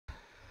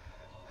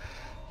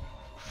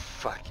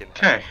Fucking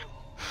Okay.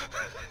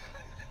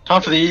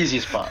 Time for the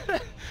easiest part.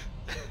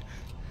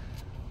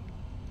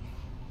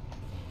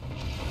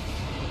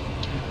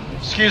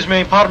 Excuse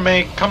me, pardon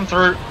me, come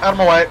through, out of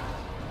my way.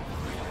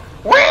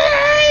 Woo!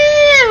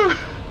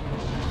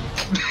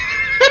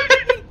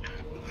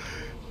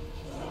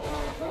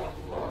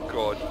 Oh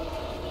god.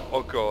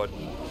 Oh god.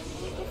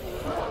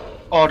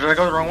 Oh, did I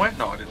go the wrong way?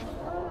 No, I didn't.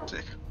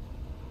 Sick.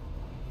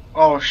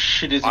 Oh,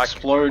 shit is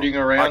exploding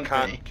around me.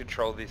 I can't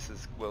control this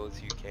as well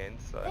as you can,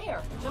 so...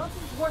 There,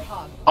 Johnson's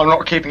Warthog. I'm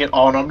not keeping it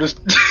on, I'm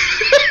just...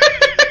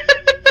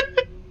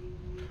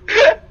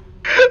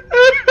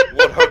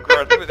 Warthog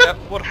run without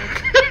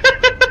Warthog.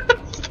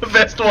 It's the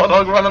best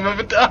Warthog run I've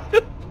ever done.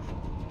 Find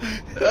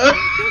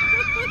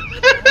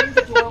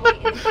the doorway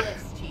in the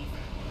cliffs, Chief.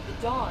 The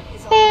dawn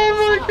is on the Oh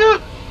other my side.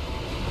 god.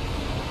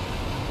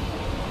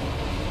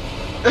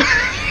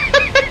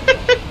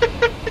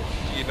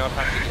 Do you not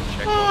have to get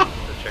checkpoint?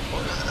 The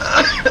checkpoint?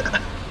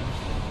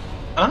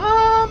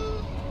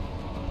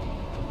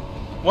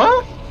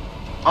 Well,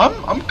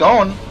 I'm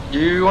going.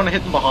 You want to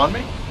hit them behind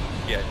me?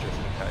 Yeah, just in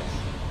case.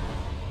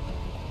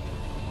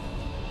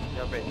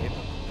 Yeah, I've been hit.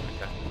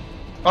 Okay.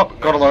 Oh,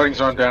 got a loading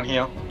zone down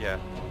here. Yeah.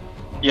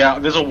 Yeah,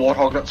 there's a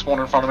Warthog that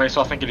spawned in front of me,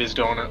 so I think it is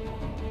doing it.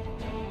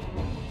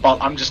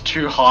 But I'm just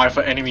too high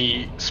for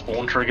enemy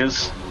spawn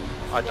triggers.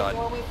 I died.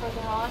 Doorway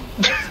further on.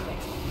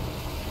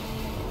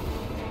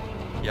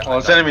 Yeah. Oh,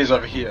 there's enemies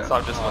over here. So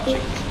I'm just watching.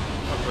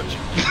 I'm watching.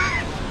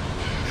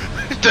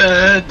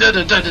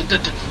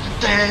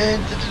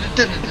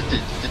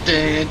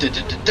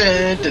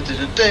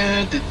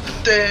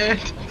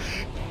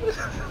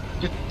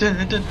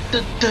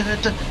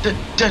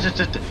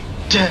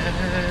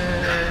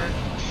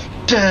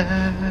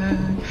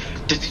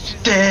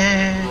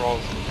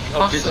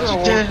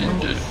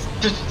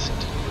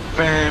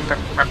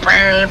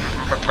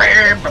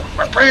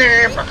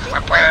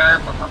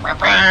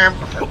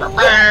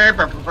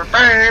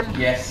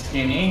 Yes,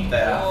 skinny.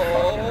 That.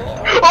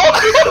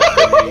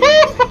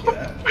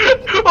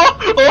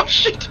 Oh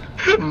shit!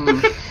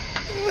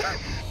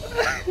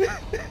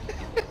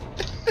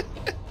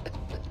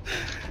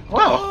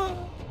 Wow,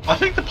 I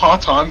think the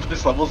part time for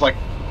this level is like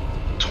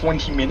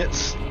 20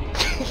 minutes.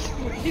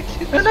 Honestly,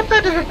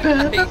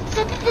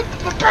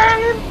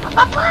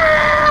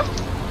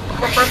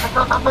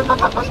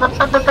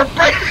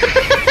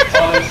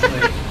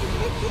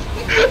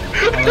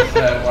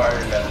 I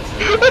worry about it.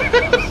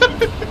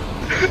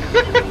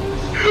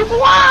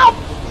 Wow!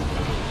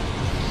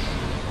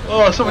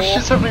 Oh, so much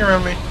shit's happening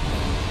around me.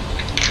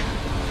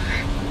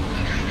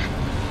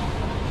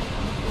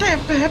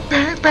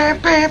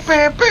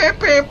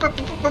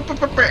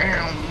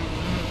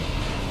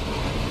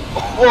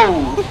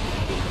 Whoa!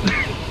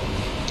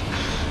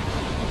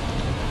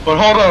 But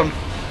hold on,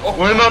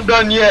 we're not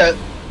done yet.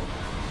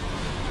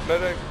 No.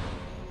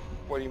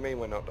 What do you mean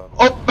we're not done?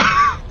 Oh!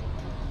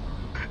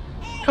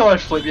 Hello,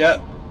 Flip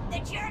yet? The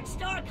church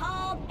store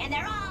called, and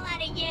they're all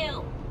out of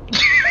you.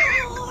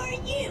 Who are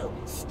you?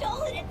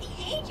 Stolen at the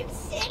age of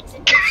 6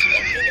 and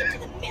conscripted into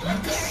the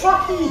military.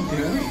 What are you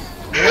doing?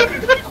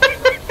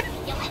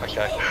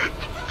 Okay.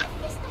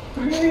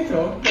 What are you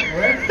talking?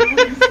 Where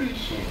is this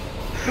shit?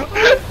 I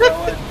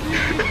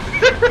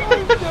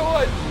have no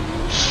idea.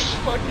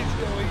 What the fuck is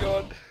going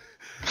on?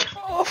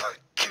 Oh my god.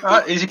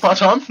 Alright, easy part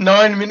time.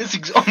 9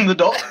 minutes on the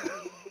dot.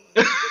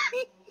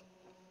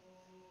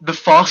 The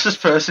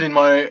fastest person in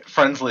my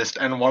friends list,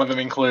 and one of them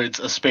includes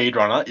a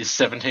speedrunner, is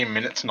 17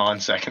 minutes 9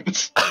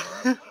 seconds.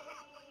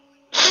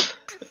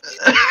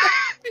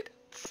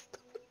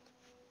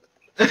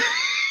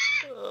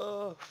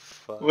 Oh,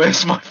 fuck.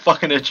 Where's my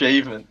fucking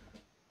achievement?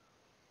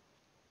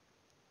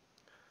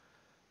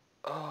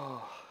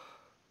 Oh.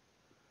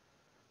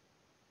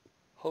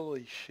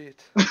 Holy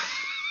shit.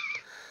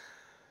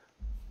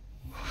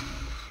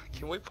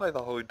 Can we play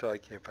the whole entire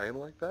campaign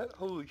like that?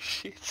 Holy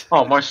shit.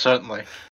 Oh, most certainly.